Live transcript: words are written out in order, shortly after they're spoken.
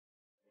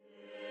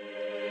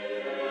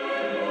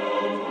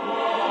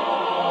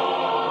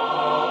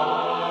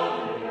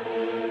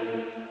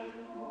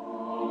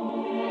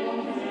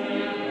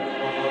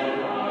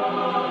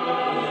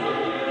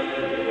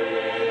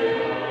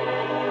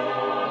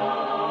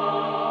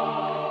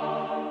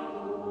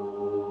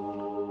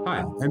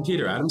Hi, I'm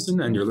Peter Adamson,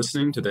 and you're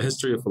listening to the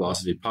History of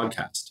Philosophy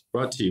podcast,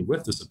 brought to you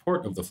with the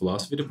support of the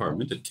Philosophy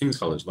Department at King's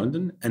College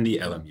London and the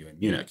LMU in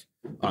Munich,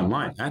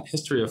 online at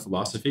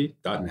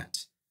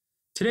historyofphilosophy.net.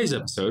 Today's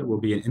episode will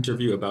be an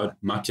interview about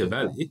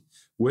Machiavelli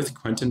with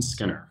Quentin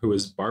Skinner, who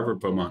is Barbara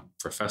Beaumont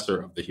Professor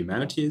of the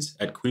Humanities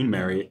at Queen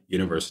Mary,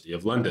 University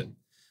of London.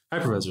 Hi,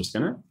 Professor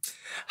Skinner.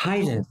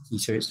 Hi there,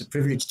 Peter. It's a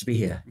privilege to be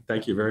here.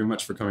 Thank you very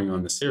much for coming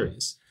on the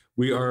series.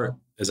 We are,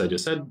 as I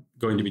just said,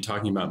 going to be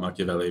talking about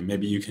Machiavelli.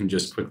 Maybe you can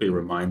just quickly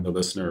remind the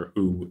listener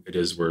who it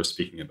is we're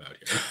speaking about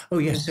here. Oh,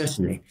 yes,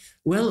 certainly.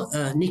 Well,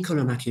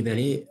 Niccolo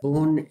Machiavelli,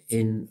 born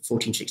in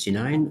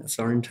 1469, a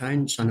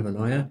Florentine, son of a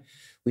lawyer.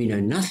 We know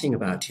nothing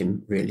about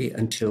him, really,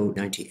 until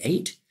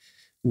 98,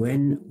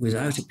 when,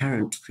 without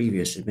apparent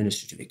previous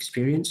administrative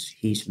experience,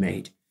 he's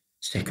made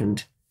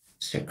second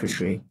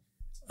secretary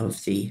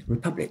of the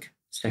Republic,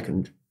 head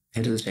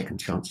of the second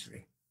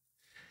chancellery.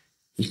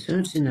 He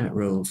serves in that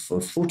role for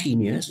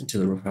 14 years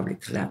until the Republic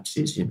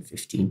collapses in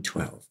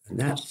 1512. And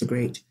that's the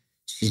great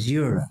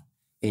caesura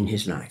in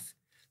his life.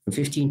 From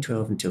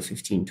 1512 until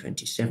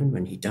 1527,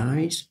 when he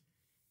dies,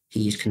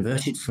 he is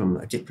converted from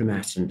a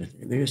diplomat and an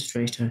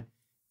administrator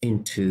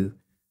into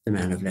the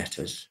man of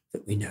letters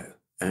that we know.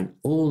 And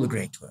all the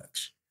great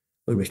works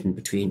were written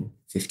between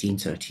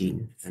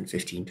 1513 and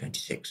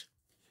 1526.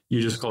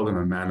 You just called him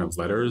a man of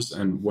letters.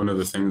 And one of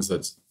the things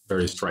that's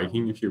very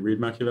striking if you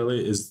read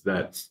Machiavelli is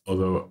that,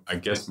 although I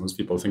guess most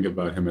people think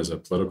about him as a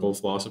political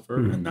philosopher,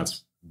 and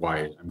that's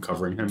why I'm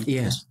covering him,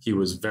 yes, he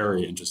was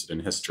very interested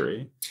in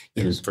history,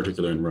 in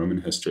particular in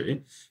Roman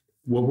history.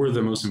 What were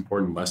the most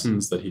important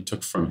lessons that he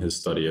took from his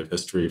study of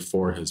history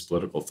for his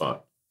political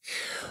thought?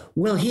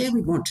 Well, here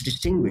we want to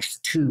distinguish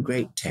two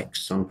great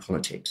texts on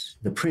politics,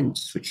 the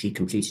Prince, which he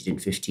completed in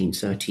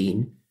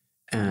 1513,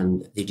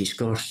 and the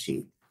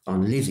Discourses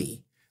on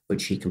Livy,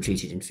 which he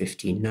completed in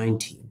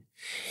 1519.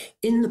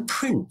 In the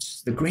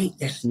Prince, the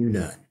great lesson you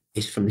learn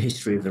is from the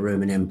history of the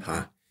Roman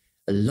Empire.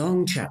 A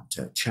long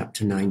chapter,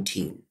 chapter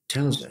 19,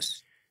 tells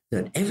us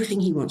that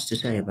everything he wants to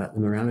say about the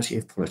morality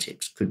of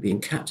politics could be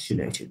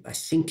encapsulated by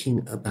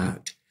thinking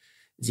about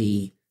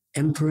the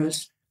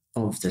emperors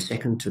of the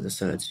 2nd to the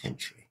 3rd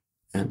century.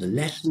 And the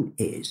lesson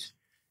is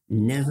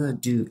never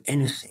do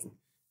anything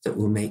that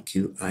will make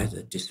you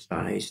either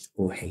despised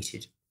or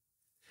hated.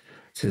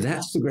 So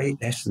that's the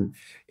great lesson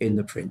in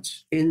the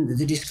Prince. In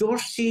the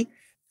Discourses,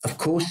 of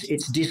course,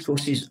 it's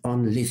discourses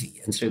on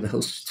Livy, and so the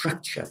whole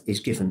structure is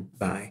given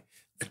by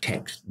the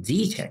text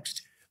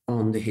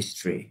on the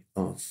history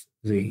of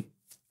the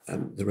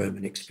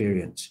Roman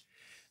experience.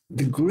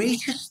 The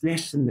greatest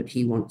lesson that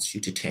he wants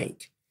you to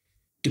take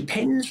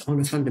depends on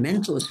a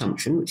fundamental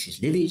assumption, which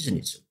is Livy's, and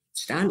it's a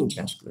standard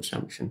classical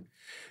assumption,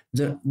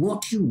 that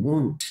what you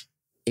want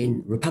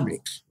in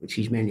republics, which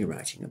he's mainly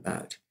writing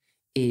about,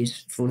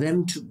 is for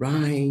them to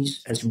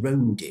rise as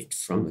Rome did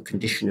from the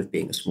condition of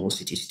being a small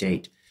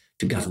city-state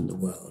to govern the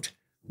world.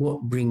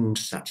 What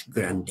brings such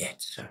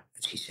grandezza,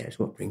 as he says,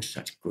 what brings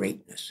such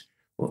greatness?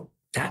 Well,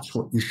 that's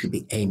what you should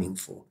be aiming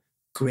for.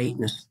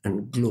 Greatness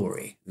and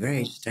glory,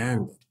 very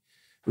standard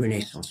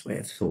Renaissance way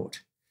of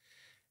thought.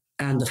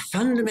 And the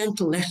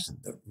fundamental lesson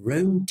that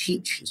Rome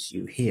teaches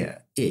you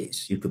here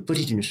is, you could put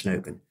it in a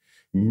slogan,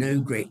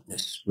 no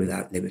greatness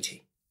without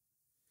liberty.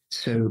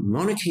 So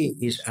monarchy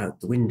is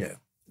out the window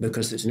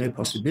because there's no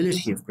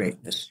possibility of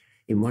greatness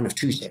in one of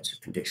two sets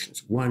of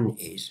conditions. One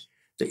is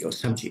that you're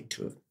subject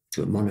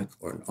to a monarch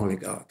or an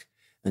oligarch,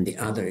 and the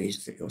other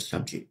is that you're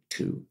subject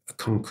to a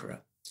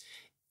conqueror.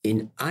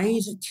 In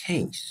either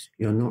case,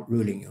 you're not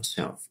ruling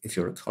yourself. If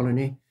you're a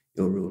colony,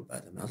 you're ruled by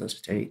the mother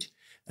state.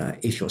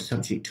 If you're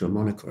subject to a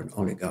monarch or an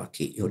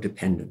oligarchy, you're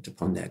dependent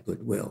upon their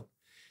goodwill.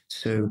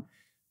 So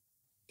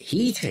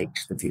he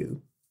takes the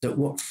view that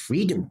what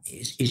freedom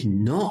is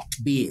not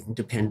being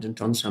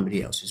dependent on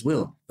somebody else's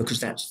will, because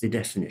that's the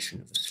definition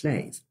of a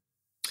slave.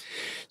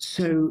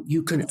 So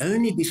you can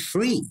only be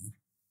free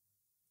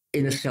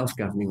in a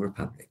self-governing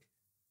republic.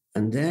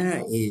 And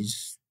there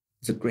is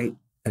the great,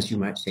 as you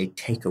might say,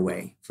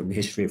 takeaway from the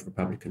history of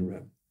Republican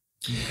Rome.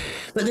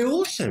 But there are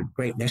also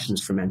great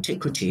lessons from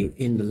antiquity.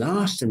 In the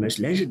last and most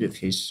leisured of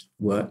his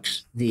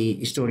works, the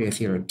Historia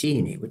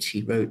Fiorentini, which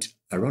he wrote,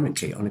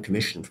 ironically, on a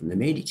commission from the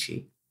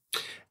Medici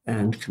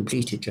and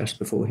completed just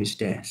before his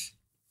death.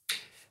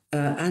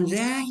 And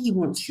there he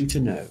wants you to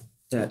know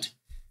that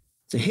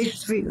the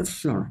history of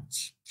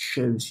Florence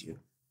shows you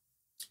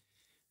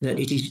that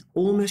it is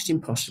almost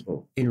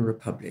impossible in a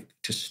republic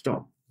to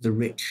stop the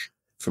rich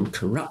from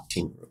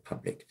corrupting the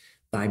republic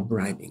by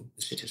bribing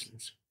the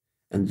citizens.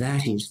 And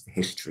that is the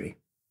history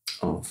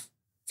of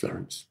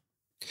Florence.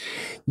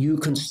 You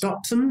can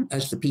stop them,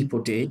 as the people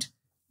did,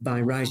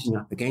 by rising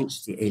up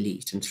against the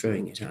elite and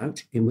throwing it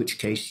out, in which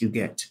case you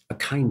get a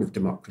kind of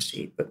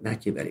democracy. But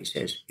Machiavelli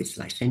says it's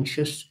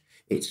licentious,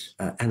 it's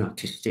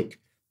anarchistic,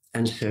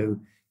 and so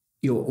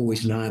you're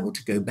always liable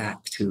to go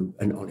back to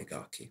an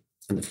oligarchy.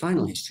 And the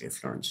final history of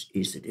Florence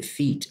is the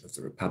defeat of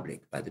the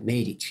Republic by the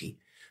Medici,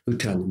 who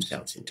turned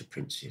themselves into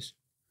princes.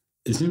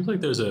 It seems like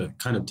there's a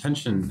kind of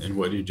tension in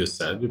what you just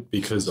said,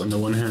 because on the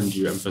one hand,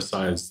 you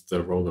emphasize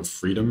the role of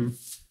freedom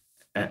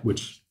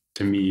which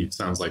to me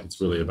sounds like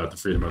it's really about the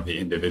freedom of the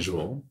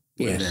individual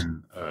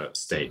within a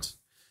state.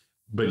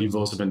 But you've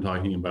also been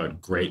talking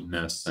about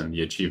greatness and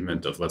the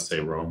achievement of, let's say,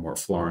 Rome or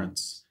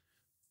Florence.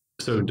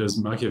 So does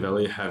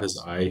Machiavelli have his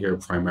eye here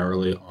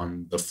primarily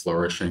on the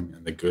flourishing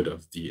and the good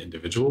of the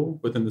individual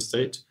within the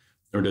state?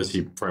 Or does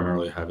he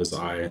primarily have his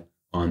eye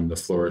on the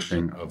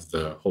flourishing of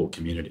the whole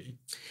community?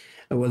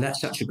 Oh, well,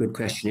 that's such a good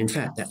question. In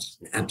fact, that's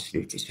an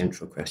absolutely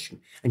central question.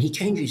 And he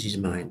changes his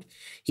mind.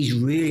 He's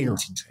really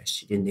not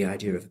interested in the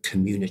idea of a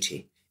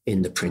community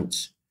in the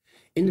prince.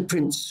 In the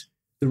prince,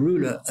 the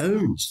ruler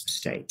owns the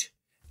state,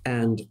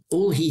 and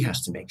all he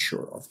has to make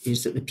sure of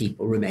is that the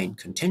people remain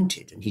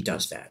contented, and he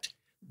does that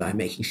by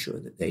making sure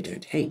that they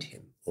don't hate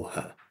him or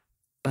her.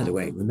 By the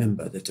way,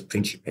 remember that a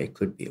principe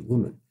could be a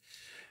woman.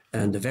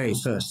 And the very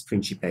first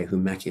principe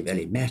whom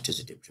Machiavelli met as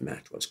a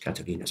diplomat was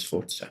Caterina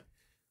Sforza,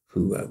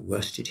 who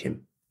worsted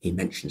him. He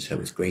mentions her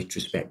with great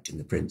respect in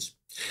The Prince.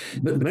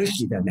 But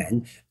mostly they're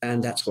men,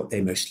 and that's what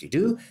they mostly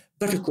do.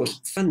 But of course,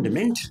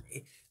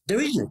 fundamentally, there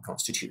is no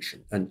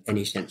constitution and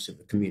any sense of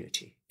a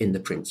community in The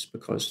Prince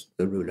because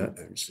the ruler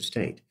owns the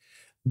state.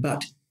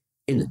 But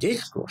in the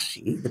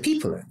Discourses, the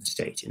people own the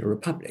state in a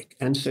republic.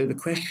 And so the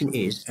question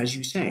is, as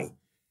you say,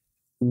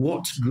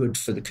 what's good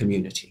for the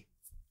community?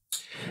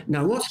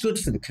 Now, what's good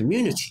for the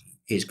community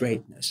is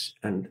greatness,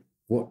 and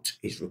what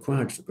is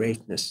required for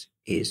greatness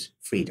is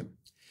freedom.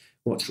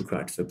 What's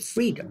required for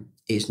freedom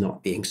is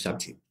not being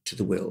subject to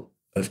the will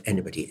of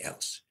anybody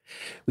else.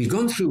 We've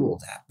gone through all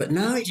that, but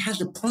now it has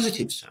a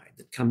positive side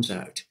that comes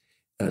out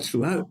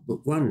throughout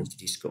Book 1 of the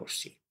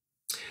Discourses,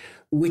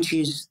 which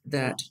is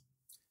that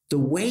the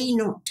way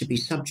not to be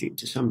subject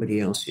to somebody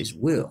else's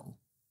will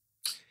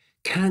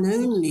can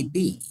only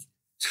be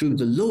through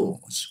the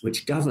laws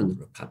which govern the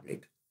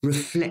Republic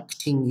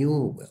reflecting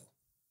your will.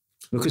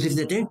 Because if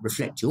they don't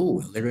reflect your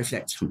will, they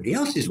reflect somebody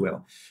else's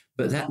will.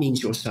 But that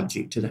means you're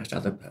subject to that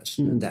other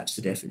person, and that's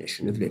the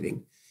definition of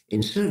living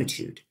in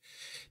servitude.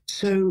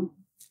 So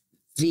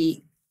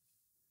the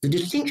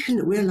distinction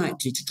that we're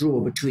likely to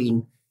draw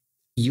between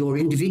your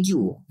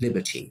individual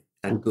liberty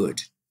and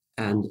good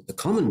and the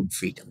common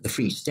freedom, the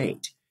free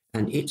state,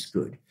 and its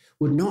good,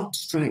 would not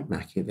strike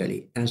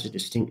Machiavelli as a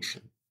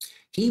distinction.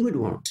 He would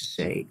want to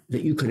say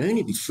that you can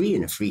only be free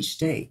in a free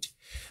state,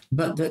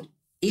 but that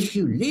if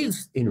you live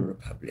in a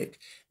republic,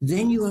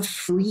 then you are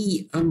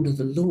free under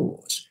the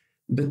laws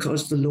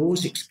because the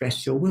laws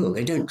express your will.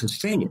 They don't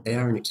constrain it. They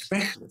are an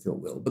expression of your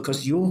will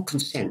because your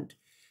consent,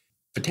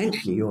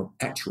 potentially your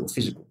actual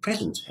physical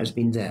presence, has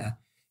been there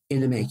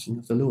in the making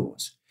of the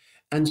laws.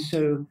 And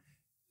so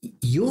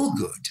your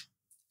good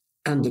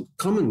and the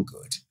common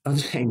good are the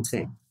same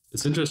thing.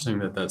 It's interesting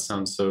that that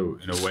sounds so,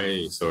 in a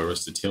way, so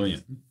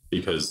Aristotelian,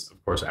 because,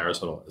 of course,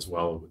 Aristotle as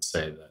well would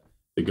say that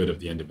the good of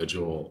the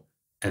individual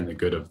and the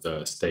good of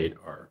the state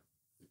are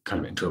kind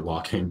of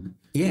interlocking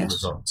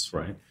results,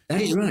 right?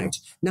 That is right.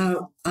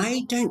 Now,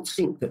 I don't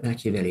think that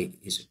Machiavelli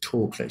is at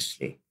all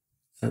closely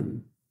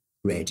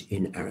read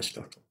in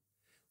Aristotle.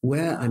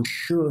 Where I'm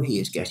sure he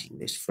is getting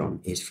this from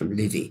is from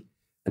Livy.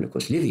 And of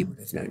course, Livy would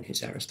have known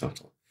his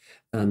Aristotle.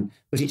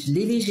 But it's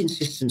Livy's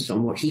insistence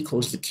on what he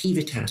calls the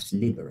civitas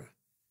libera,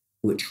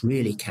 which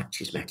really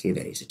catches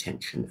Machiavelli's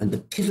attention. And the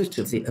pivot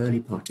of the early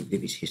part of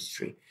Livy's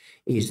history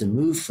is the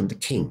move from the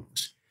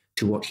kings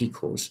to what he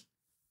calls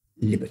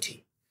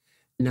liberty.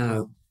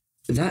 Now,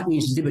 that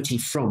means liberty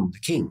from the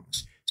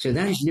kings. So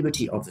that is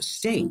liberty of the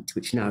state,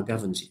 which now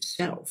governs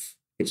itself.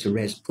 It's a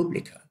res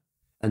publica,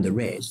 and the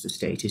res, the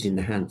state, is in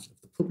the hands of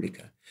the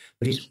publica.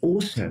 But it's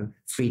also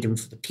freedom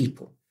for the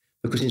people,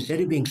 because instead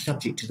of being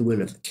subject to the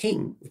will of the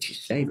king, which is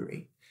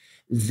slavery,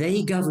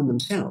 they govern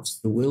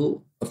themselves. The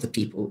will of the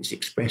people is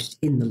expressed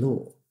in the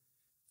law,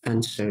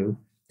 and so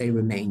they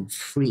remain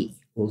free,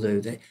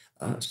 although they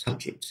are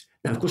subjects.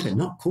 Now, of course, they're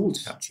not called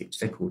subjects,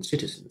 they're called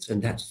citizens,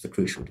 and that's the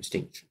crucial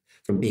distinction.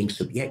 From being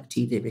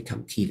subjecti, they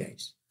become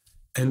cives.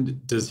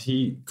 And does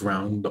he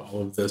ground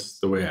all of this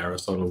the way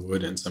Aristotle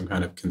would in some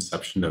kind of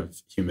conception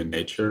of human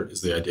nature?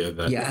 Is the idea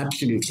that... Yeah,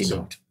 absolutely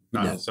not.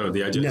 No. So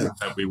the idea is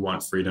that we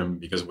want freedom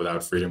because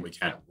without freedom, we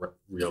can't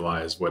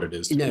realize what it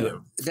is to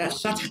live.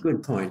 That's such a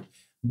good point.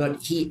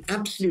 But he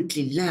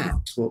absolutely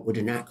lacks what would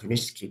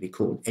anachronistically be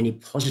called any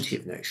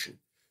positive notion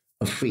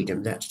of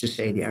freedom. That's to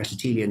say, the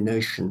Aristotelian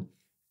notion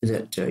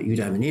that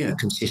eudaimonia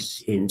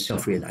consists in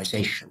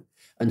self-realization.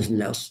 And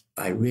unless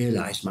I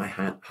realize my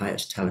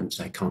highest talents,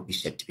 I can't be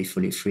said to be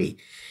fully free.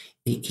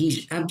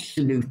 He's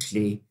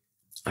absolutely,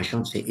 I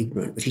shan't say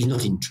ignorant, but he's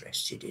not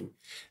interested in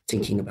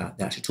thinking about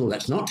that at all.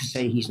 That's not to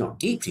say he's not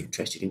deeply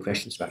interested in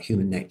questions about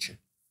human nature.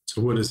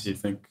 So what does he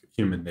think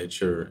human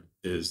nature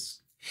is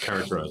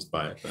characterized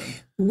by then?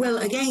 Well,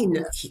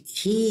 again,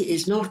 he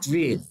is not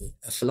really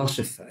a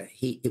philosopher.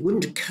 It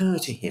wouldn't occur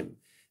to him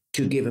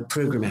to give a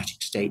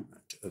programmatic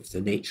statement of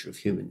the nature of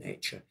human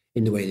nature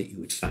in the way that you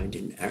would find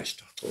in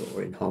Aristotle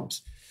or in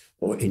Hobbes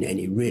or in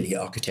any really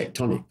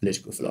architectonic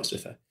political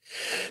philosopher.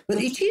 But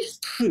it is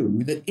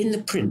true that in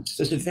The Prince,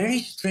 there's a very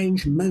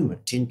strange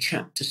moment in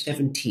chapter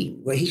 17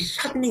 where he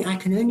suddenly, I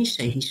can only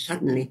say he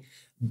suddenly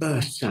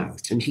bursts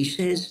out and he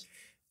says,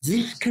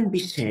 this can be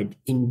said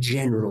in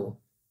general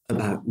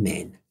about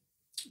men.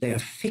 They are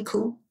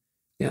fickle,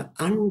 they're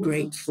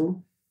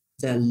ungrateful,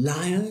 they're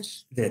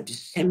liars, they're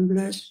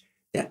dissemblers,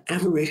 they're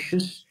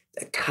avaricious,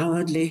 they're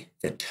cowardly,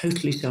 they're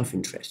totally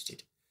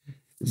self-interested.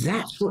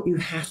 That's what you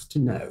have to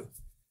know.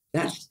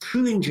 That's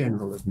true in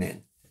general of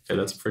men. Okay,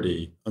 that's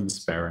pretty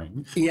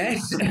unsparing.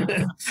 Yes.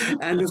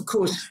 And of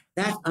course,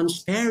 that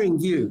unsparing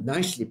view,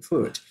 nicely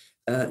put,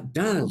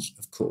 does,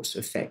 of course,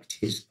 affect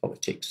his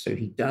politics. So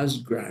he does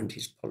ground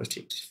his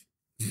politics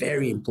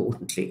very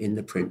importantly in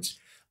The Prince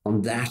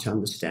on that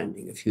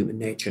understanding of human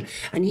nature.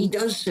 And he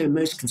does so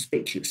most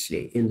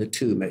conspicuously in the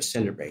two most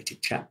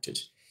celebrated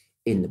chapters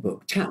in the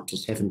book. Chapter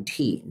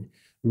 17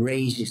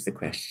 raises the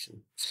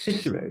question,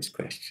 Cicero's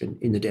question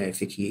in the De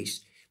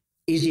Officiis,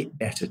 is it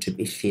better to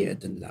be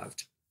feared than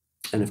loved?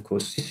 And of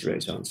course,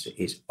 Cicero's answer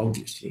is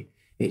obviously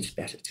it's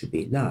better to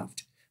be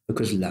loved,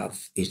 because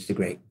love is the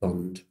great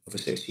bond of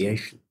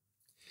association.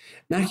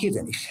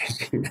 Machiavelli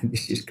says,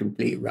 this is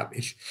complete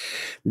rubbish.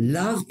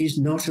 Love is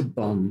not a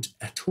bond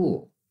at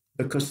all,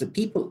 because the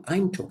people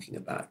I'm talking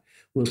about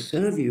will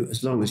serve you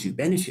as long as you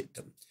benefit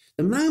them.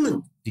 The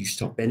moment you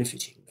stop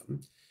benefiting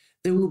them,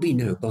 there will be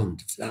no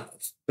bond of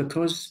love,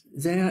 because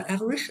they're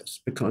avaricious,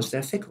 because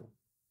they're fickle.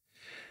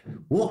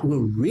 What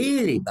will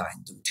really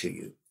bind them to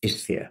you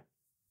is fear.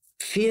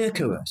 Fear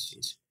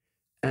coerces,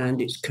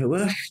 and it's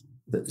coercion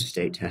that the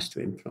state has to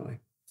employ.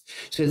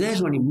 So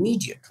there's one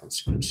immediate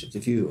consequence of the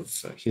view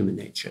of human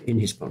nature in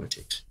his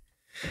politics.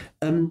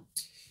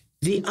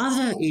 The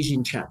other is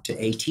in chapter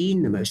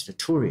 18, the most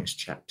notorious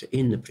chapter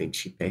in the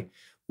Principe,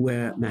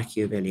 where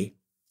Machiavelli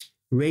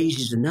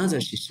raises another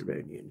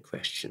Ciceronian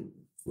question.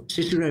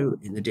 Cicero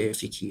in the De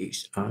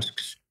Officiis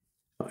asks,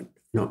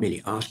 not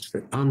merely asks,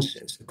 but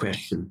answers the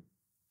question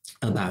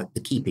about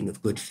the keeping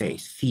of good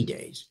faith,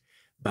 fides,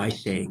 by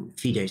saying,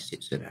 fides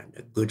sit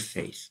servanda, good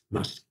faith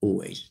must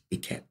always be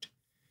kept.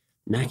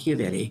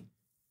 Machiavelli,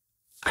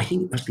 I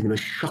think it must be the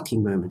most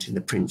shocking moment in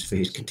The Prince for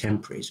his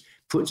contemporaries,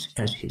 puts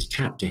as his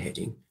chapter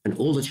heading, and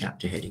all the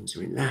chapter headings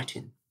are in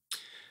Latin,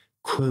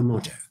 quo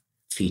modo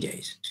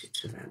fides sit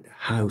servanda,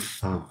 how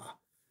far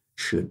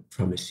should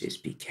promises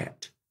be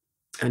kept?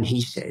 And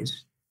he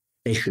says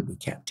they should be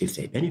kept if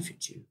they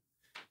benefit you,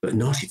 but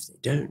not if they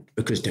don't,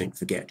 because don't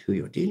forget who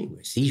you're dealing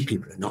with. These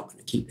people are not going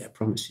to keep their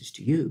promises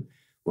to you.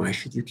 Why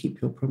should you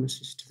keep your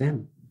promises to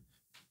them?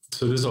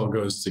 So this all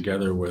goes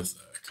together with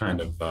a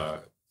kind of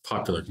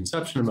popular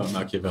conception about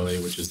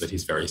Machiavelli, which is that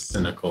he's very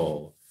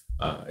cynical.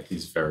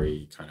 He's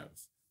very kind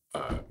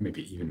of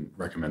maybe even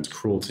recommends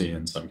cruelty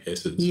in some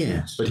cases.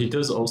 Yes. But he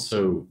does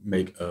also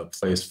make a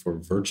place for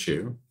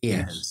virtue.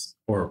 Yes.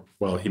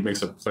 He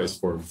makes a place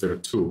for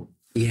virtu.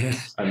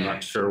 Yes. I'm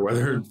not sure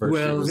whether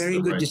virtue is very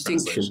the good right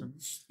distinction. Translation.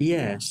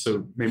 Yes.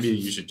 So maybe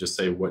you should just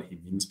say what he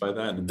means by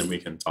that, and then we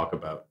can talk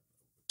about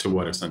to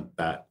what extent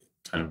that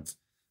kind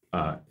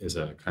of is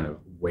a kind of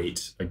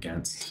weight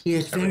against.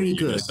 Yes, very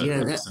good.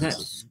 Yeah,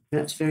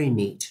 that's very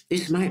neat.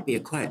 This might be a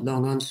quite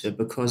long answer,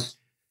 because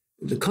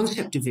the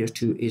concept of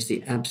virtue is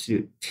the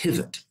absolute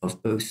pivot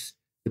of both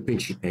the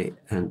Principe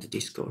and the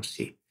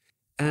Discorsi.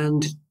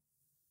 And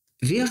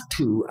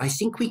virtue, I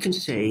think we can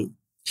say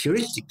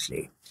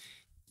heuristically,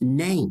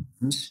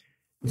 names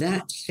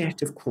that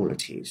set of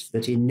qualities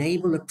that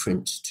enable a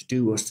prince to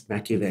do what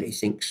Machiavelli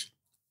thinks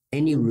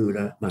any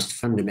ruler must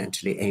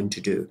fundamentally aim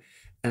to do.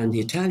 And the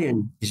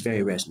Italian is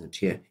very resonant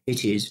here.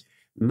 It is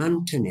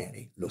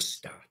mantenere lo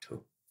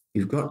Stato.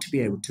 You've got to be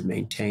able to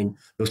maintain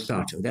lo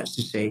Stato. That's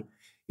to say,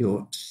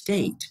 your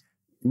state,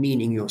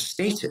 meaning your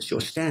status,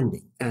 your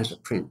standing as a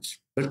prince,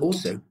 but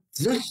also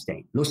the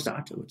state. Lo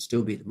Stato would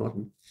still be the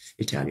modern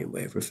Italian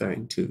way of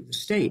referring to the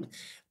state,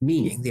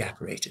 meaning the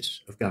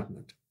apparatus of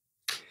government.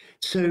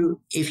 So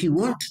if you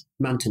want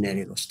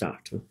mantenere lo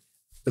Stato,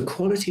 the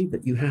quality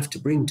that you have to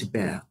bring to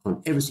bear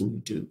on everything you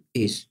do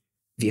is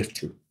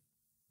virtù.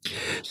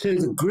 So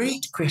the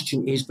great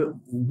question is, but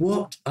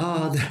what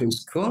are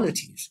those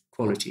qualities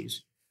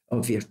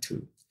of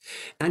virtù?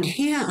 And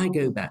here I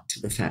go back to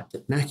the fact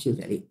that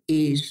Machiavelli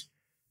is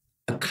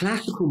a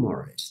classical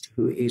moralist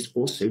who is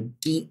also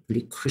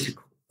deeply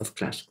critical of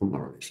classical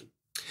moralism.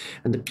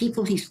 And the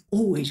people he's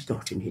always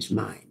got in his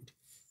mind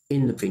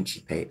in the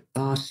Principe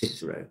are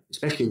Cicero,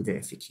 especially the De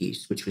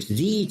Officiis, which was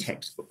the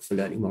textbook for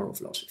learning moral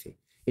philosophy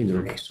in the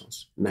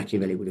Renaissance.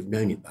 Machiavelli would have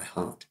known it by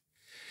heart.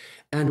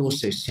 And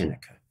also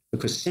Seneca,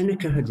 because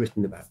Seneca had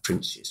written about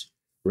princes,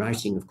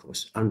 writing, of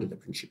course, under the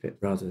Principe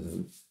rather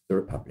than the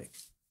Republic.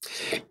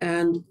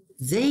 And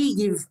they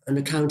give an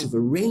account of a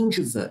range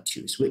of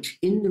virtues which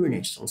in the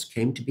Renaissance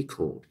came to be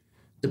called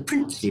the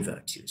princely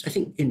virtues. I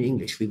think in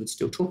English we would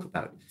still talk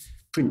about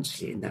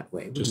princely in that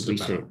way, wouldn't we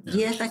say? Yeah.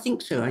 Yes, I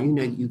think so. You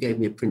know, you gave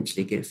me a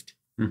princely gift,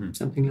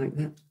 something like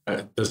that.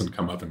 It doesn't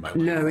come up in my life.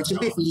 No, it's a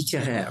bit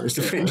littéraire, as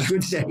the French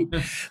would say.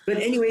 But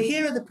anyway,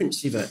 here are the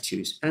princely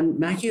virtues, and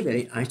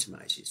Machiavelli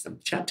itemizes them.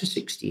 Chapter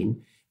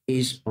 16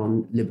 is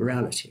on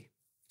liberality.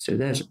 So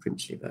there's a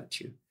princely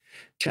virtue.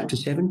 Chapter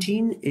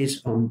 17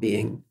 is on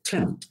being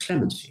clement,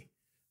 clemency,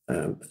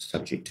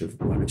 subject of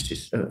one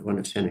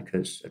of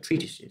Seneca's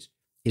treatises,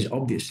 is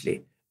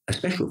obviously a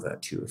special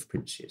virtue of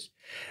princes.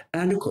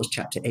 And of course,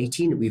 chapter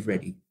 18 that we've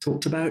already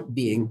talked about,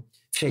 being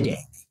fidele,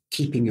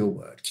 keeping your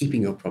word,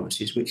 keeping your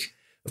promises, which,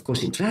 of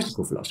course, in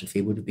classical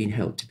philosophy would have been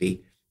held to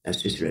be,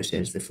 as Cicero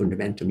says, the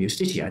fundamentum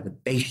justitiae, the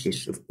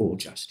basis of all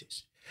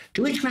justice.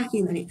 To which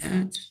Machiavelli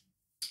adds,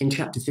 in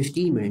chapter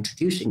 15, when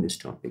introducing this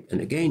topic,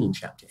 and again in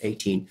chapter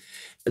 18,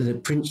 the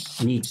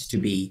prince needs to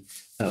be,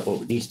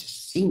 or needs to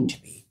seem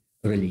to be,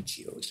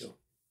 religioso.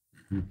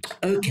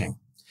 Okay.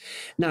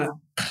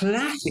 Now,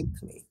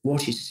 classically,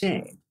 what is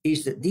said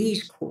is that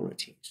these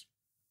qualities,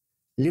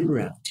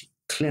 liberality,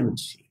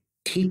 clemency,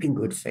 keeping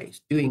good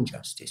faith, doing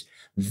justice,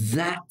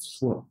 that's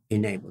what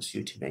enables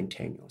you to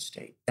maintain your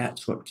state.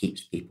 That's what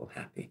keeps people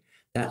happy.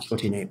 That's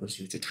what enables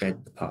you to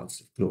tread the paths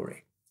of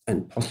glory,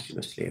 and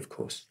posthumously, of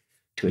course,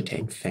 to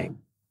attain fame.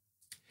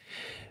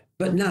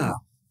 But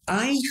now,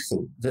 I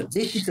think that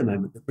this is the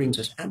moment that brings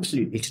us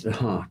absolutely to the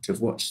heart of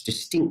what's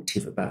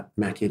distinctive about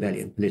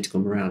Machiavellian political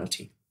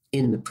morality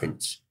in The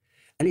Prince.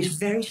 And it's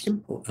very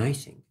simple, I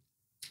think.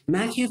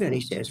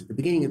 Machiavelli says at the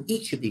beginning of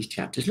each of these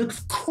chapters, look,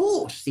 of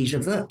course, these are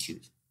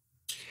virtues.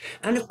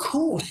 And of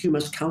course, you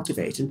must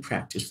cultivate and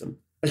practice them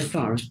as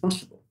far as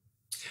possible.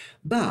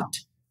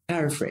 But,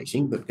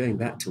 paraphrasing, but going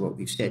back to what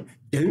we've said,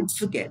 don't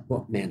forget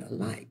what men are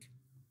like.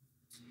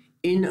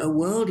 In a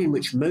world in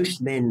which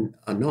most men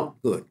are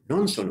not good,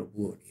 non sono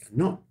buoni, are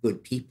not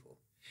good people,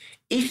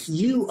 if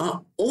you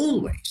are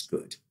always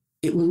good,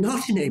 it will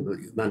not enable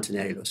you,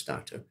 mantenere lo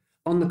stato.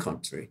 On the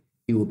contrary,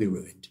 you will be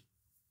ruined.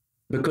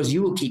 Because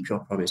you will keep your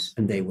promise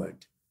and they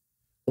won't.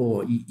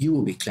 Or you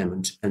will be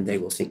clement and they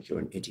will think you're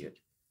an idiot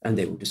and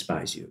they will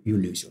despise you. You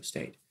lose your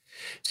state.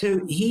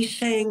 So he's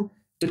saying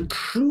that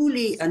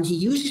truly, and he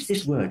uses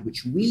this word,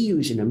 which we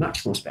use in a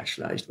much more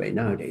specialized way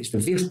nowadays, the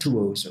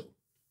virtuoso.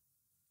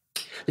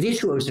 The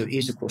virtuoso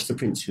is, of course, the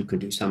prince who can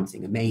do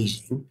something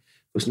amazing.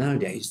 Because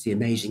nowadays, the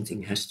amazing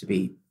thing has to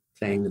be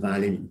playing the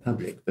violin in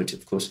public. But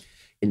of course,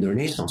 in the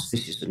Renaissance,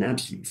 this is an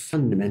absolutely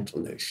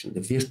fundamental notion,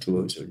 the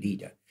virtuoso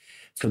leader.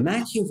 For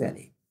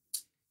Machiavelli,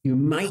 you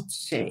might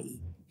say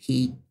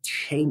he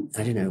changed,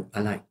 I don't know, I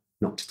like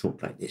not to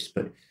talk like this,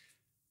 but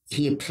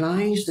he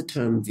applies the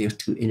term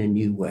virtue in a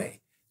new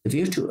way.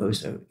 The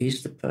virtuoso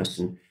is the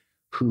person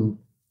who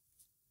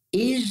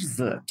is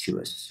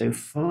virtuous so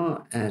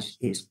far as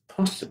is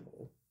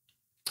possible,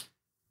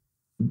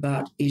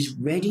 but is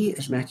ready,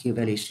 as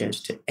Machiavelli says,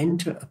 to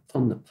enter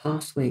upon the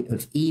pathway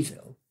of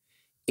evil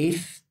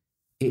if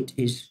it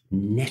is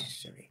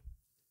necessary.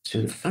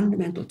 So the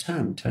fundamental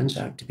term turns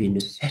out to be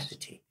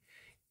necessity.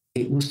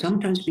 It will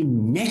sometimes be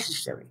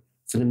necessary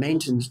for the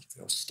maintenance of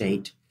your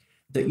state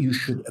that you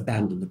should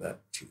abandon the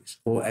virtues,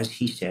 or as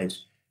he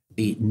says,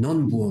 be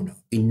non buono,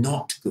 be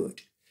not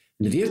good.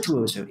 And the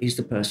virtuoso is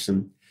the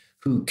person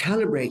who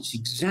calibrates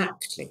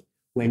exactly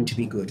when to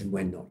be good and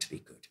when not to be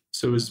good.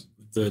 So is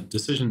the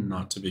decision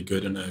not to be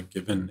good in a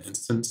given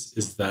instance,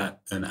 is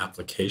that an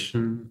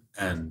application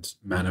and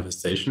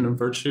manifestation of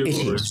virtue?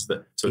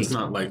 It's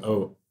not like,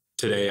 oh,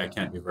 today I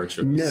can't be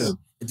virtuous. No,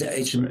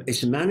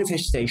 it's a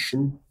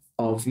manifestation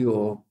of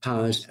your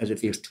powers as a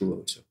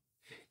virtuoso.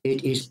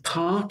 It is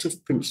part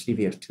of princely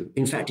virtue.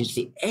 In fact, it's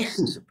the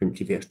essence of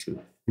princely virtue,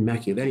 in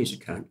Machiavelli's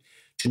account,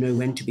 to know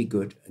when to be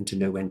good and to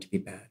know when to be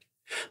bad.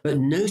 But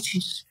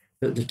notice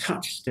that the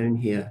touchstone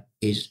here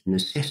is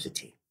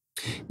necessity.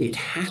 It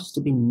has to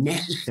be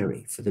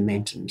necessary for the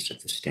maintenance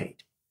of the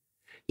state.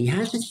 He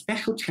has a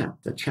special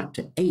chapter,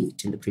 chapter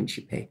 8 in the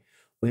Principe,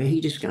 where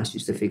he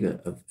discusses the figure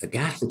of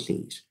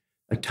Agathocles,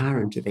 a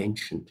tyrant of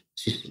ancient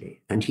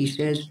Sicily. And he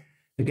says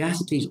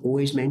Agathocles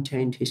always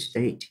maintained his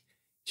state.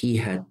 He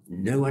had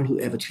no one who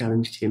ever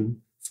challenged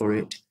him for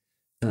it.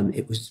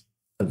 It was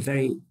a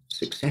very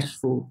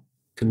successful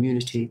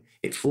community.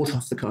 It fought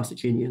off the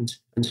Carthaginians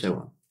and so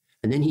on.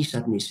 And then he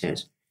suddenly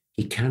says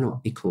he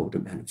cannot be called a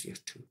man of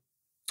virtue.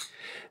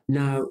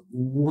 Now,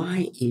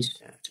 why is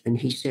that? And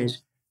he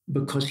says,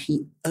 because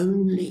he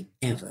only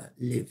ever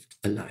lived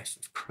a life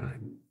of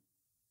crime.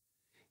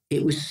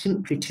 It was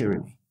simply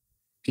tyranny.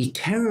 He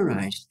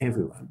terrorized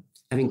everyone,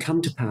 having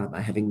come to power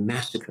by having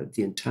massacred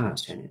the entire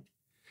Senate.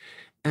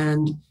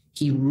 And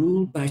he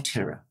ruled by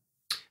terror.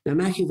 Now,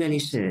 Machiavelli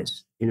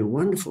says, in a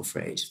wonderful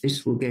phrase,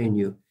 this will gain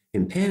you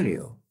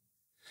imperio,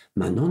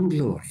 ma non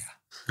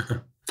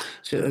gloria.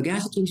 So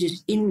Agathocles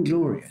is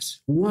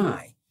inglorious.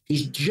 Why?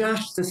 He's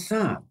just a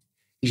thug.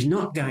 He's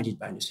not guided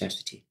by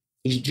necessity.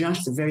 He's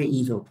just a very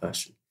evil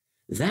person.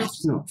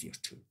 That's not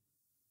virtue.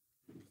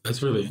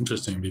 That's really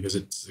interesting because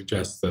it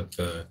suggests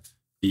that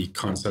the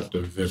concept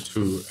of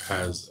virtue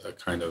has a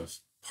kind of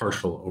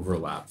partial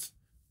overlap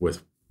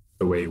with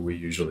the way we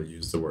usually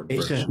use the word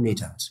virtue. It certainly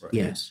does, right?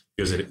 Yes.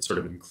 Because it sort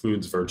of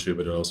includes virtue,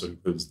 but it also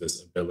includes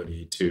this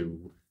ability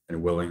to,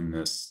 and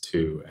willingness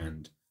to,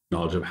 and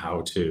knowledge of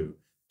how to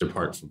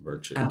depart from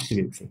virtue.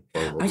 Absolutely.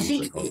 I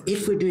think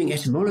if we're doing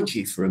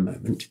etymology for a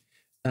moment,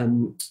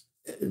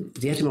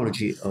 the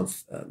etymology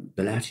of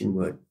the Latin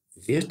word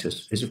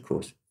virtus is, of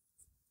course,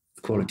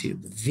 the quality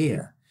of the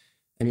vir.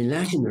 And in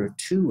Latin, there are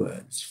two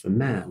words for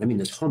man. I mean,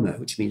 there's homo,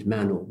 which means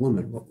man or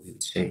woman, what we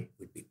would say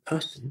would be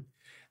person.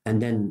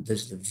 And then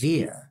there's the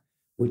vir,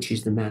 which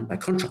is the man by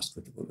contrast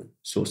with the woman,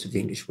 source of the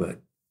English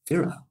word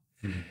virile.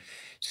 Mm-hmm.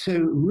 So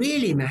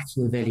really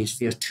Machiavelli's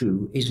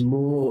virtù is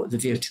more the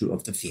virtù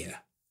of the vir.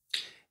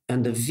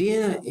 And the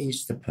vir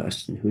is the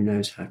person who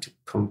knows how to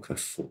conquer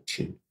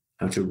fortune,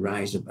 how to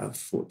rise above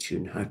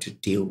fortune, how to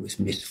deal with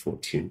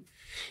misfortune.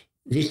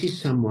 This is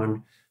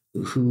someone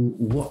who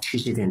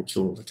watches events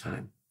all the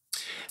time.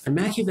 And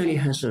Machiavelli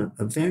has a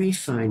very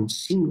fine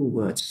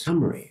single-word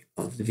summary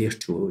of the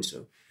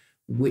virtuoso,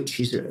 which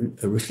is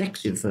a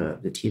reflexive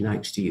verb that he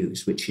likes to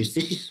use, which is,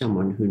 this is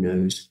someone who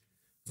knows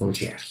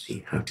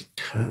volgersi, how to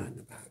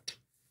turn about.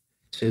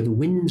 So the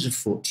winds of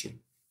fortune,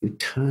 you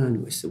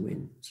turn with the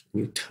winds,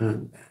 and you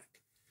turn back.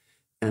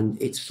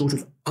 And it's sort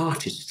of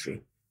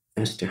artistry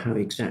as to how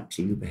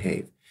exactly you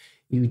behave.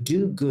 You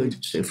do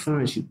good so far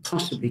as you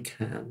possibly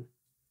can.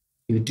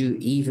 You do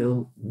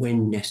evil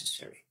when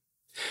necessary.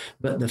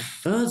 But the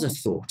further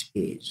thought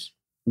is,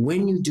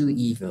 when you do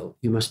evil,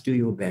 you must do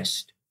your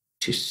best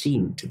to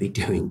seem to be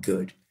doing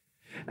good.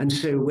 And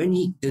so when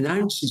he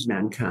denounces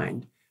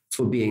mankind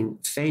for being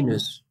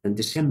feigners and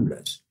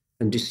dissemblers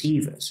and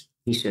deceivers,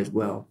 he says,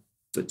 well,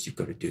 but you've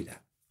got to do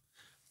that.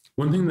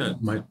 One thing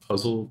that might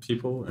puzzle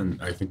people,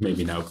 and I think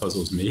maybe now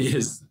puzzles me,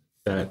 is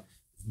that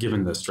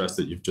given the stress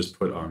that you've just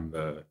put on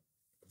the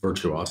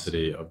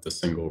virtuosity of the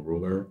single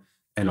ruler,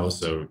 and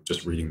also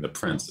just reading The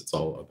Prince, it's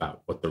all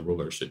about what the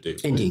ruler should do.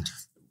 Indeed.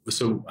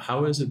 So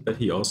how is it that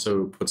he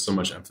also puts so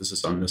much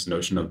emphasis on this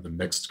notion of the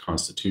mixed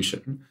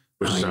constitution,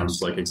 which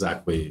sounds like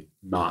exactly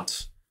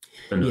not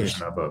the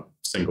notion of a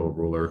single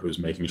ruler who's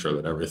making sure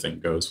that everything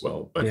goes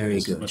well, but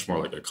it's much more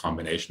like a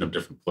combination of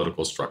different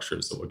political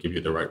structures that will give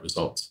you the right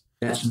results?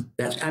 That's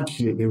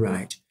absolutely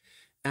right.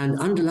 And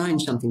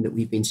underlines something that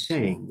we've been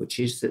saying, which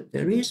is that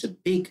there is a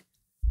big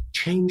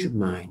change of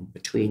mind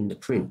between The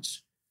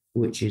Prince,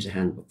 which is a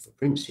handbook for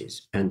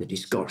princes, and the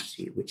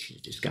Discourses, which is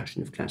a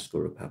discussion of classical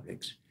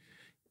republics.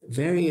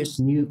 Various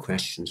new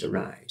questions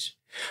arise.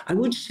 I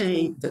would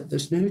say that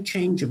there's no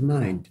change of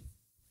mind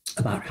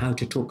about how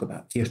to talk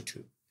about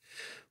virtù.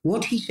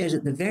 What he says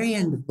at the very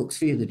end of Book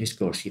 3 of the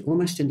Discourses,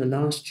 almost in the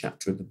last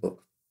chapter of the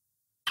book,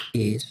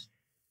 is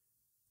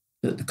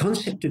that the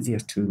concept of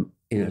virtù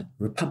in a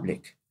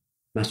republic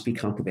must be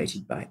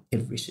cultivated by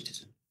every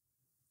citizen.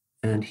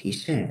 And he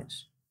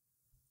says,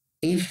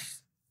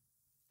 if,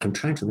 I'm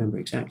trying to remember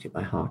exactly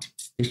by heart,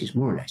 this is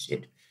more or less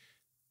it,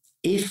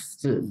 if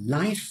the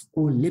life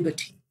or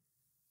liberty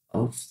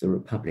of the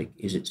republic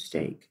is at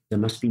stake, there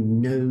must be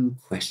no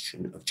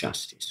question of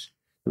justice.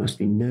 There must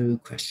be no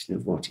question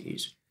of what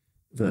is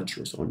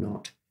virtuous or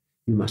not.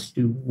 You must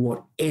do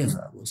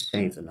whatever will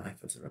save the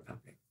life of the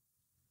republic,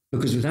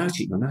 because without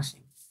it, you're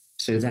nothing.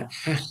 So that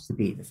has to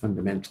be the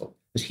fundamental,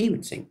 as he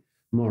would think,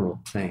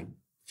 moral claim.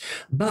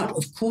 But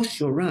of course,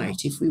 you're right.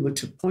 If we were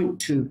to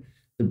point to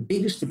the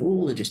biggest of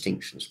all the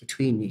distinctions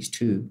between these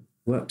two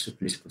works of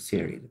political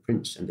theory, The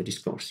Prince and the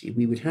Discourses,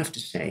 we would have to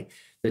say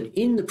that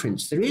in The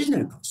Prince, there is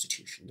no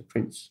constitution. The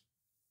Prince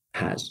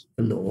has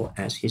the law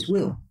as his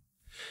will.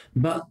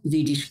 But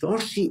the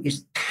Discourses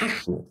is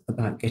passionate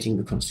about getting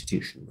the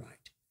constitution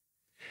right.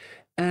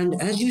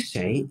 And as you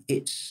say,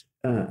 it's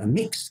a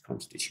mixed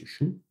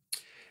constitution.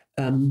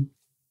 And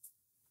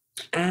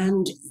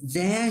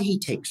there he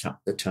takes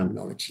up the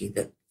terminology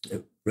that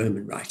the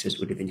Roman writers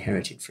would have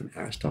inherited from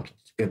Aristotle.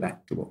 To go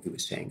back to what we were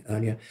saying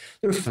earlier,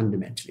 there are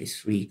fundamentally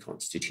three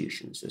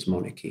constitutions. There's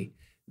monarchy,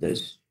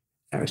 there's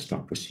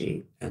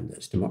aristocracy, and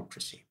there's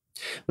democracy.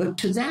 But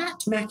to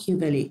that,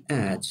 Machiavelli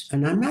adds,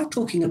 and I'm now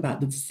talking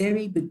about the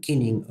very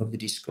beginning of the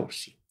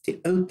Discourses, the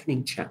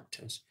opening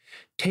chapters,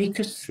 take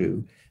us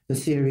through the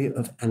theory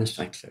of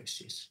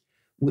anacyclosis,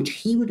 which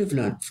he would have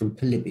learnt from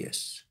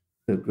Polybius,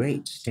 the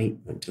great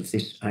statement of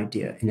this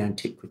idea in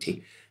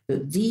antiquity,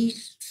 that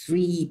these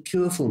three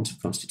pure forms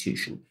of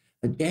constitution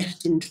are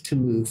destined to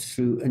move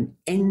through an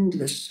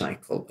endless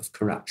cycle of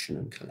corruption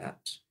and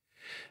collapse.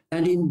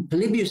 And in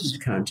Polybius's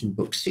account in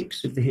Book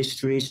 6 of the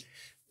Histories,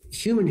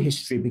 human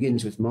history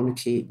begins with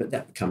monarchy, but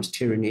that becomes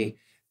tyranny.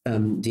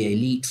 The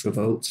elite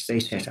revolts, they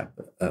set up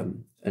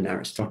an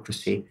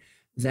aristocracy.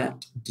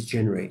 That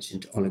degenerates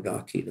into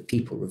oligarchy. The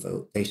people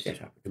revolt, they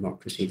set up a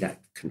democracy.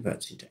 That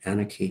converts into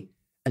anarchy.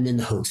 And then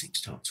the whole thing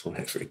starts all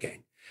over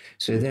again.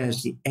 So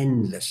there's the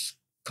endless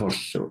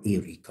corso e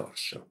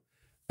ricorso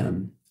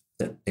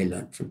that they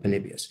learned from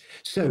Polybius.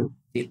 So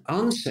the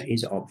answer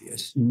is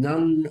obvious.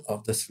 None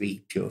of the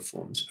three pure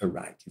forms are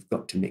right. You've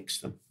got to mix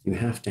them. You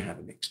have to have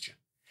a mixture.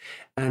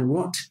 And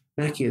what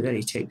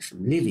Machiavelli takes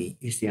from Livy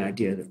is the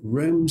idea that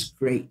Rome's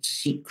great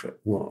secret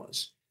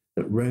was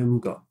that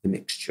Rome got the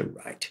mixture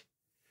right.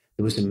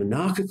 There was a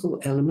monarchical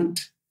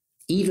element,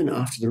 even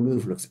after the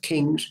removal of the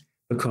kings,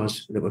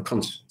 because there were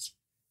consuls.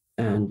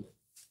 And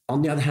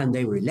on the other hand,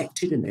 they were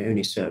elected and they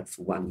only served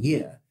for 1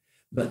 year,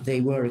 but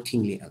they were a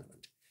kingly element.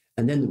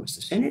 And then there was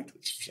the Senate,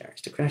 which is the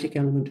aristocratic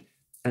element,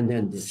 and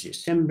then there's the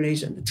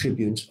assemblies and the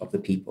tribunes of the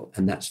people,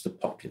 and that's the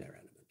popular element.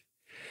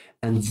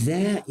 And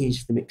there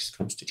is the mixed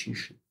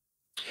constitution.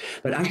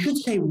 But I should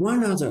say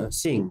one other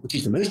thing, which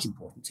is the most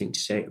important thing to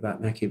say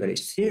about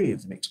Machiavelli's theory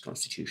of the mixed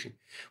constitution,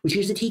 which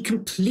is that he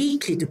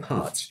completely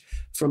departs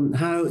from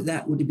how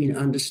that would have been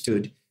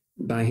understood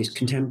by his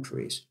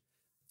contemporaries.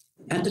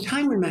 At the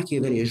time when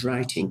Machiavelli is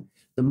writing,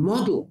 the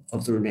model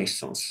of the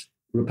Renaissance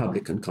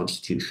Republican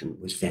constitution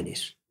was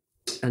Venice.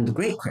 And the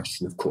great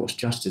question, of course,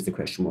 just as the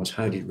question was,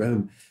 how did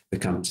Rome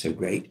become so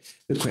great?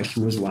 The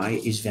question was, why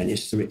is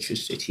Venice the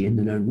richest city in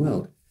the known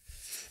world?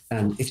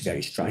 And it's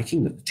very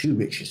striking that the two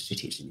richest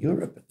cities in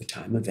Europe at the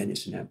time are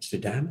Venice and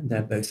Amsterdam, and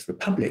they're both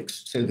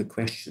republics. So the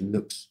question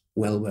looks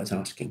well worth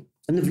asking.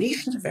 And the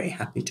Venetians are very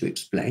happy to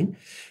explain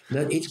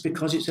that it's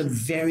because it's a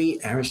very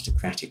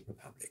aristocratic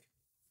republic.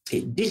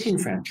 It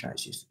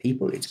disenfranchises the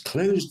people. It's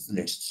closed the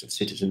lists of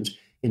citizens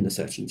in the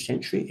 13th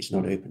century. It's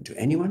not open to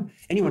anyone.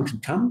 Anyone can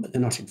come, but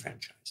they're not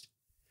enfranchised.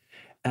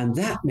 And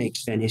that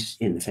makes Venice,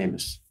 in the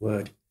famous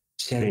word,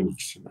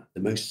 serenissima,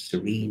 the most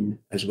serene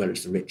as well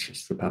as the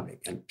richest republic.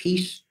 And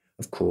peace,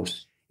 of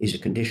course, is a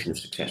condition of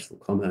successful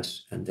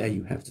commerce. And there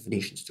you have the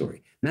Venetian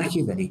story.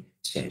 Machiavelli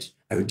says,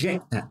 I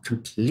reject that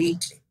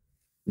completely.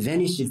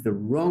 Venice is the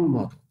wrong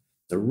model.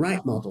 The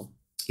right model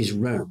is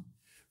Rome.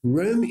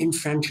 Rome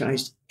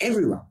enfranchised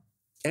everyone.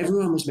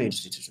 Everyone was made a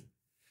citizen.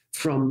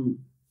 From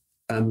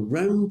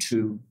Rome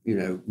to,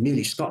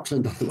 nearly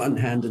Scotland on the one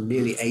hand and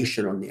nearly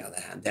Asia on the other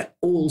hand. They're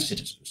all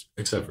citizens.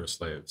 Except for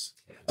slaves.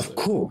 Of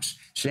course,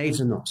 slaves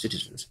are not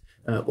citizens.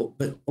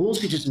 But all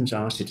citizens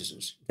are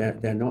citizens.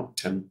 They're not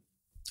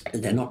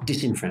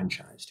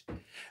disenfranchised.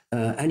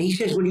 And he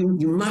says, well,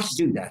 you must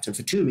do that, and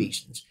for two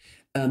reasons.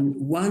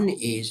 One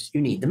is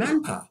you need the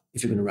manpower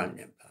if you're going to run an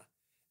empire.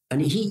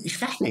 And he's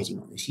fascinating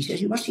on this. He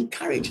says you must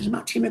encourage as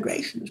much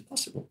immigration as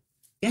possible.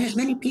 Get as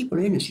many people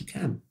in as you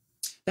can.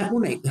 That will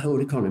make the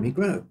whole economy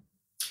grow.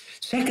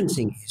 Second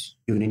thing is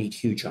you're going to need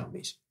huge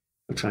armies.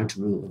 You're trying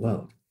to rule the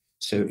world.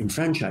 So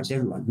enfranchise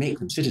everyone, make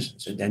them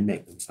citizens, and then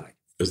make them fight.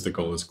 Because the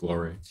goal is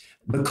glory.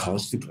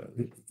 Because the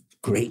glory,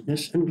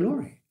 greatness and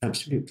glory,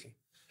 absolutely.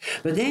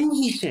 But then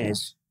he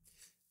says,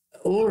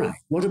 all right,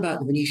 what about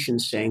the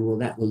Venetians saying, well,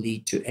 that will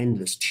lead to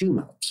endless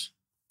tumults,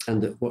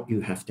 and that what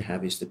you have to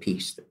have is the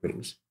peace that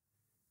brings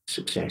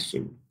success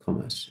in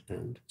commerce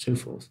and so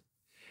forth.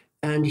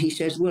 And he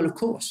says, well, of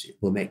course, it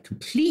will make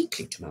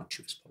completely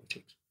tumultuous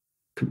politics,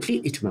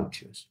 completely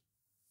tumultuous.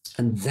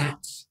 And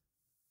that's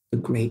the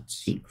great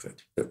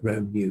secret that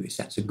Rome knew, is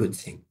that's a good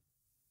thing.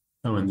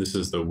 Oh, and this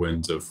is the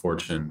winds of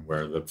fortune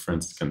where the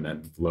prince can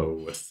then blow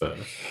with the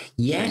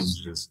Yes,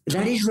 changes.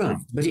 That is right.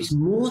 But it's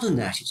more than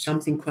that. It's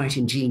something quite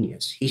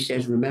ingenious. He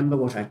says, remember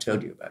what I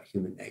told you about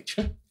human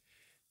nature,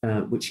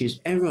 which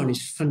is everyone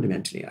is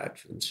fundamentally out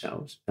for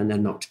themselves and they're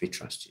not to be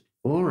trusted.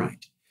 All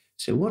right.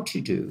 So what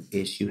you do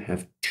is you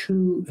have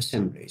two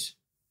assemblies.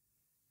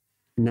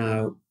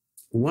 Now,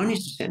 one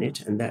is the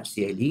Senate, and that's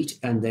the elite,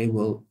 and they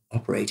will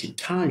operate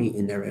entirely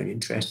in their own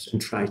interests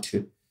and try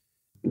to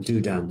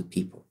do down the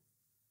people.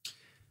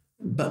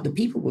 But the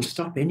people will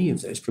stop any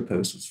of those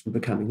proposals from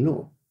becoming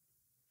law.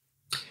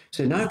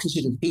 So now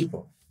consider the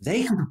people.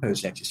 They can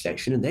propose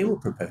legislation, and they will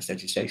propose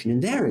legislation in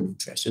their own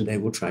interest, and they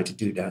will try to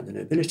do down the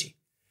nobility.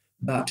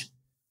 But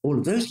all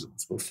of those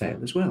laws will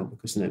fail as well,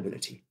 because the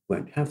nobility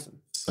won't have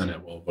them. The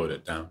Senate will vote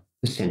it down.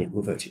 The Senate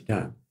will vote it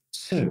down.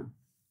 So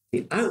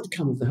the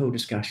outcome of the whole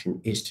discussion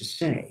is to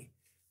say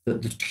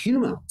that the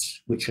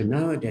tumults, which are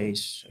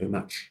nowadays so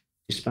much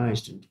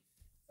despised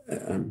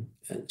and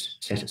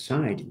set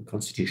aside in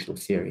constitutional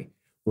theory,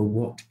 were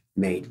what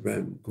made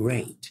Rome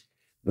great,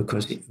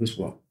 because it was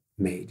what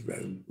made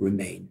Rome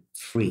remain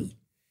free.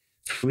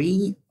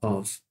 Free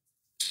of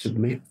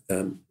submission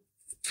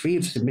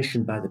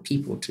by the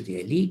people to the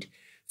elite,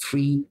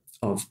 free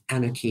of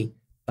anarchy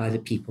by the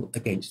people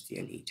against the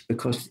elite,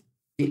 because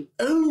the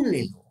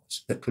only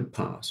laws that could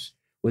pass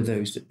were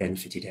those that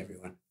benefited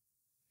everyone.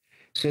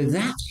 So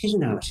that's his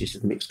analysis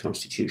of the mixed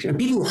constitution. And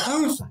people were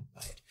horrified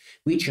by it.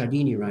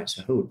 Guicciardini writes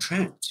a whole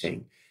tract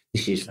saying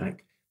this is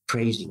like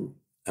praising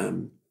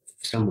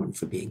someone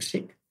for being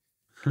sick.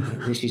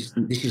 This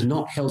is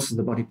not health of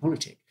the body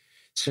politic.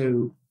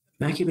 So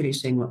Machiavelli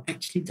is saying, well,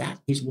 actually, that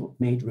is what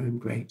made Rome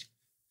great.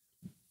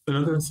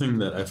 Another thing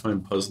that I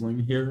find puzzling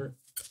here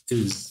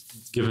is,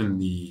 given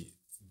the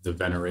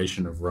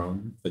veneration of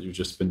Rome that you've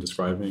just been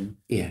describing,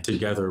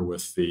 together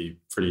with the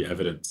pretty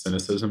evident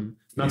cynicism,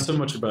 not so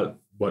much about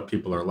what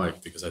people are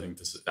like, because I think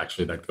this is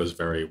actually, that goes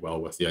very well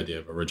with the idea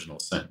of original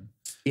sin.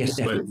 Yes,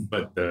 definitely.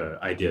 But the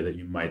idea that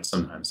you might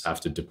sometimes have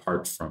to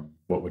depart from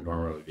what would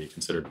normally be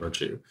considered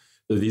virtue.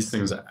 So these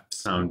things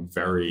sound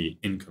very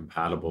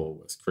incompatible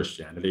with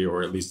Christianity,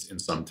 or at least in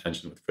some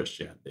tension with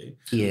Christianity.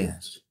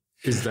 Yes.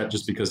 Is that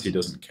just because he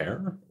doesn't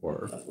care?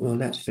 Or well,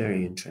 that's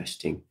very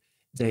interesting.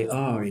 They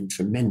are in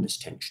tremendous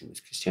tension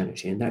with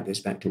Christianity, and that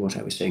goes back to what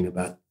I was saying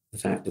about the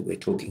fact that we're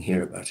talking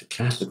here about a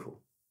classical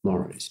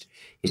moralist.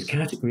 His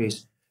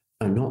categories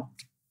are not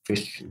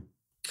Christian.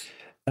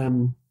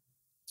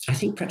 I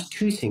think perhaps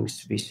two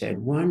things to be said.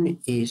 One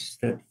is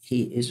that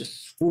he is a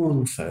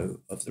sworn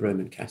foe of the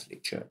Roman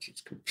Catholic Church.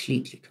 It's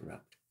completely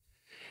corrupt.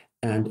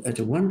 And at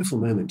a wonderful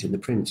moment in The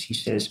Prince, he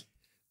says,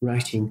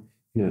 writing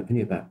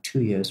only about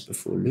 2 years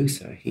before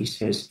Luther, he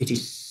says, it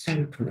is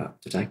so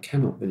corrupt that I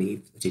cannot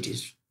believe that it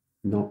is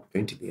not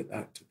going to be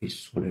about to be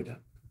swallowed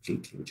up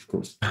completely, which of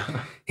course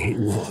it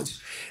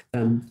was.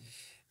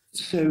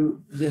 So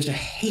there's a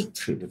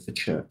hatred of the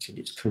church and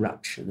its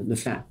corruption and the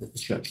fact that the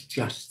church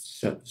just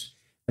serves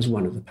as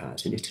one of the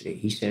powers in Italy.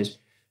 He says,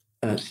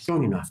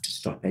 strong enough to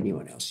stop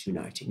anyone else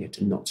uniting it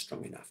and not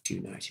strong enough to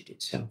unite it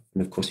itself.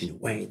 And of course, in a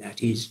way,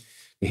 that is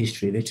the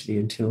history of Italy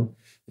until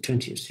the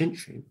 20th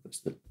century,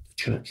 because the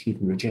church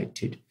even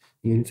rejected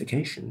the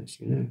unification, as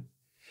you know.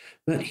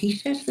 But he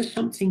says there's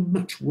something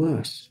much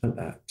worse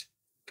about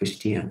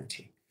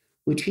Christianity,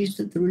 which is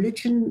that the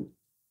religion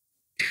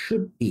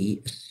should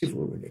be a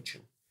civil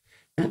religion.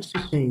 That's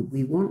to say,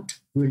 we want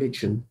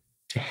religion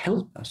to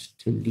help us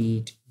to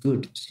lead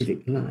good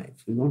civic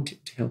lives. We want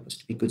it to help us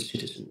to be good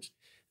citizens.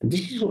 And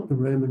this is what the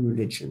Roman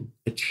religion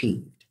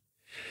achieved.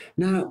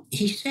 Now,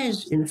 he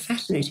says in a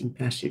fascinating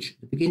passage at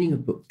the beginning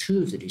of Book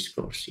 2 of the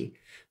Discourses,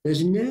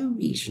 there's no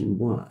reason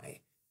why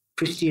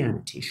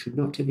Christianity should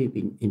not have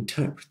been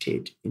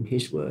interpreted, in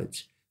his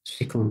words,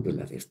 secondo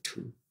la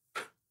virtù.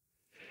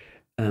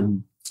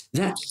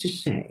 That's to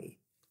say,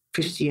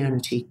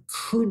 Christianity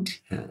could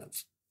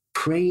have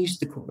praised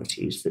the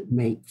qualities that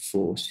make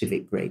for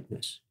civic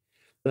greatness.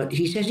 But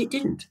he says it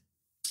didn't.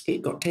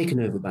 It got taken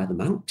over by the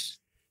monks,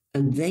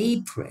 and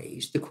they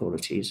praised the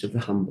qualities of the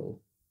humble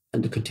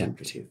and the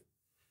contemplative.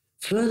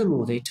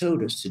 Furthermore, they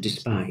told us to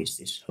despise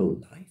this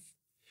whole life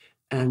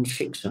and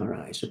fix our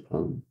eyes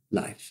upon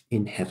life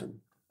in heaven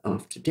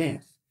after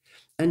death.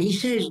 And he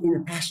says in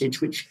a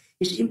passage which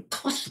is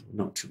impossible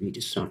not to read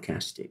as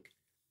sarcastic,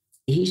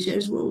 he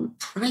says, well, the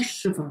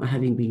price of our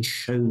having been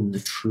shown the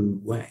true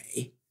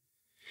way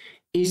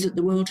is that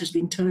the world has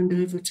been turned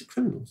over to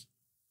criminals.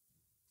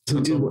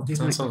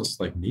 That sounds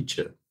like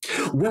Nietzsche.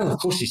 Well, of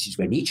course, this is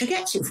where Nietzsche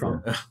gets it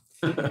from.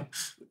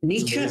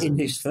 Nietzsche, in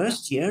his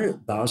first year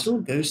at Basel,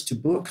 goes to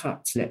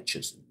Burckhardt's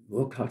lectures, and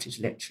Burckhardt is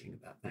lecturing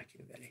about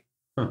Machiavelli.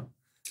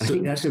 I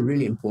think that's a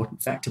really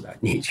important fact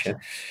about Nietzsche.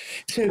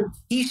 So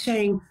he's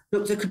saying,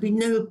 look, there could be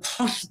no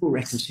possible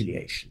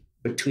reconciliation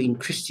between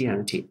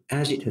Christianity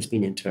as it has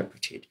been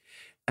interpreted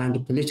and a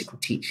political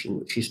teaching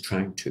which is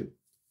trying to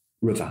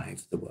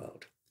revive the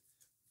world.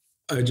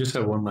 I just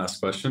have one last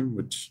question,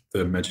 which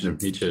the mention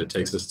of Nietzsche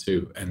takes us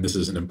to, and this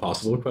is an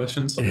impossible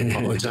question, so I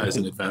apologize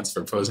in advance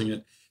for posing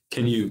it.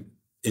 Can you,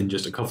 in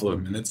just a couple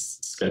of minutes,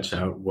 sketch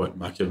out what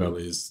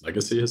Machiavelli's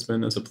legacy has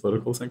been as a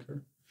political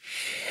thinker?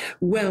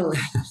 Well,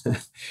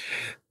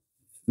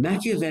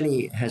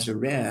 Machiavelli has a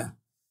rare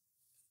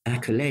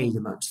accolade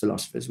amongst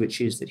philosophers,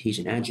 which is that he's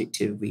an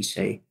adjective. We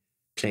say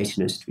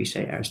Platonist, we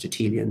say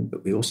Aristotelian,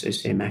 but we also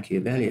say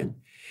Machiavellian.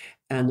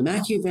 And the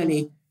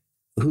Machiavelli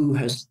who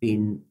has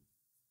been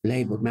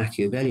labeled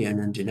Machiavellian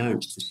and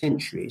denounced for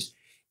centuries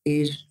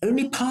is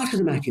only part of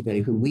the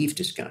Machiavelli whom we've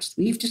discussed.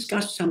 We've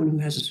discussed someone who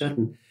has a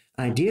certain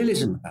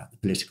idealism about the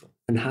political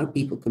and how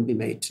people can be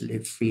made to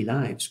live free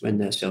lives when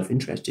they're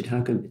self-interested.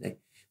 How can they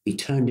be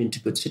turned into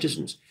good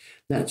citizens?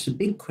 That's a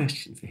big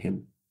question for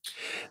him.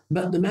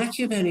 But the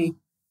Machiavelli,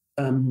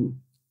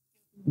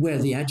 where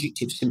the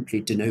adjective simply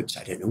denotes,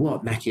 I don't know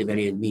what,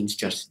 Machiavellian means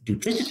just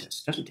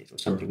duplicitous, doesn't it? Or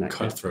something like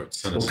cutthroat,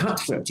 that. Or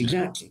cutthroat,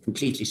 exactly,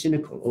 completely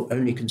cynical or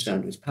only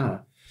concerned with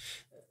power.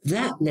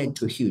 That led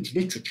to a huge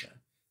literature,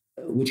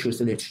 which was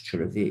the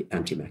literature of the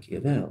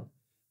anti-Machiavel,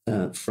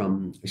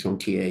 from Jean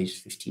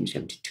Thiers'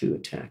 1572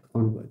 attack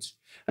onwards.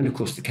 And of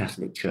course, the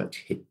Catholic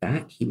Church hit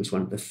back. He was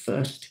one of the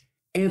first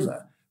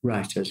ever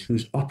writers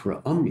whose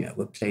opera omnia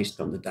were placed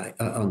on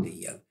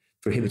the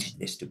prohibited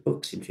list of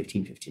books in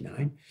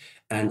 1559.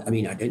 And I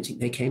mean, I don't think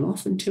they came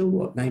off until,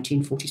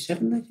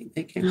 1947, I think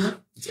they came off.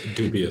 It's a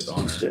dubious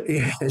honor. So,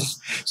 yes.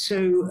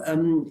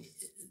 So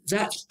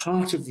that's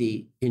part of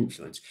the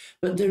influence.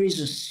 But there is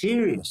a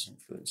serious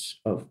influence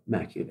of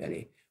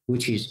Machiavelli,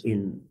 which is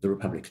in the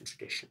Republican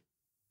tradition.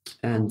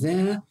 And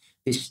there,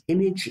 this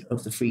image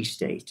of the free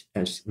state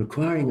as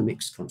requiring a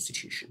mixed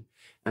constitution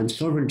and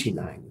sovereignty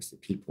lying with the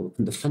people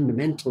and the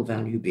fundamental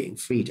value being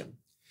freedom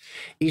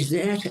is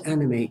there to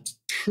animate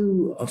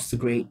two of the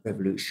great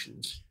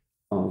revolutions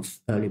of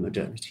early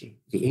modernity,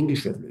 the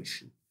English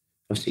Revolution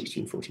of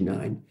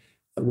 1649,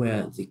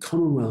 where the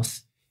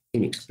Commonwealth,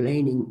 in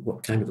explaining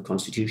what kind of a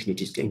constitution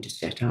it is going to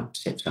set up,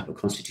 sets up a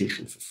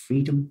constitution for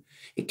freedom.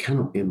 It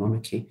cannot be a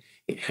monarchy.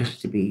 It has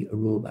to be a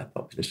rule by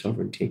popular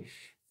sovereignty.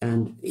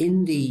 And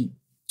in the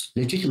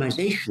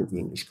legitimization of the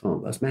English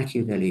Commonwealth,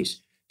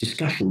 Machiavelli's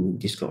discussion in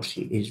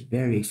Discourses is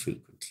very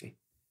frequently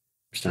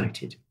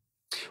cited.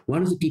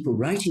 One of the people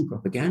writing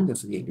propaganda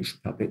for the English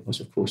Republic was,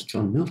 of course,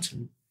 John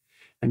Milton.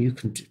 And you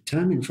can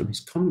determine from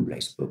his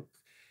commonplace book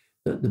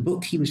that the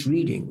book he was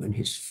reading when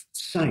his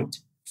sight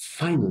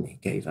finally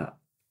gave up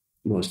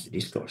was the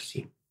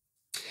Discourses.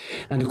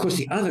 And of course,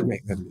 the other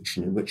great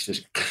revolution in which there's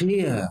a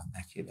clear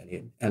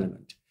Machiavellian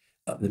element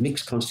of the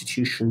mixed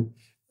constitution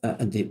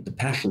and the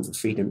passion for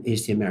freedom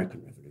is the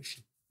American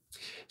Revolution.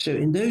 So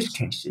in those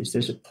cases,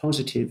 there's a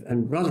positive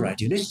and rather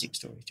idealistic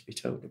story to be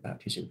told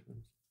about his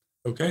influence.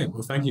 Okay,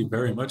 well, thank you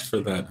very much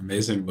for that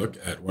amazing look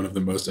at one of the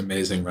most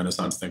amazing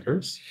Renaissance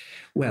thinkers.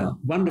 Well,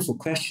 wonderful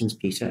questions,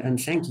 Peter, and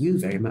thank you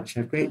very much.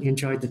 I've greatly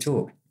enjoyed the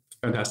talk.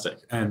 Fantastic.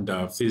 And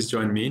please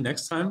join me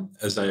next time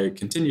as I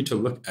continue to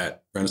look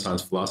at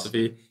Renaissance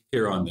philosophy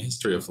here on the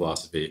History of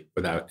Philosophy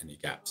without any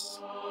gaps.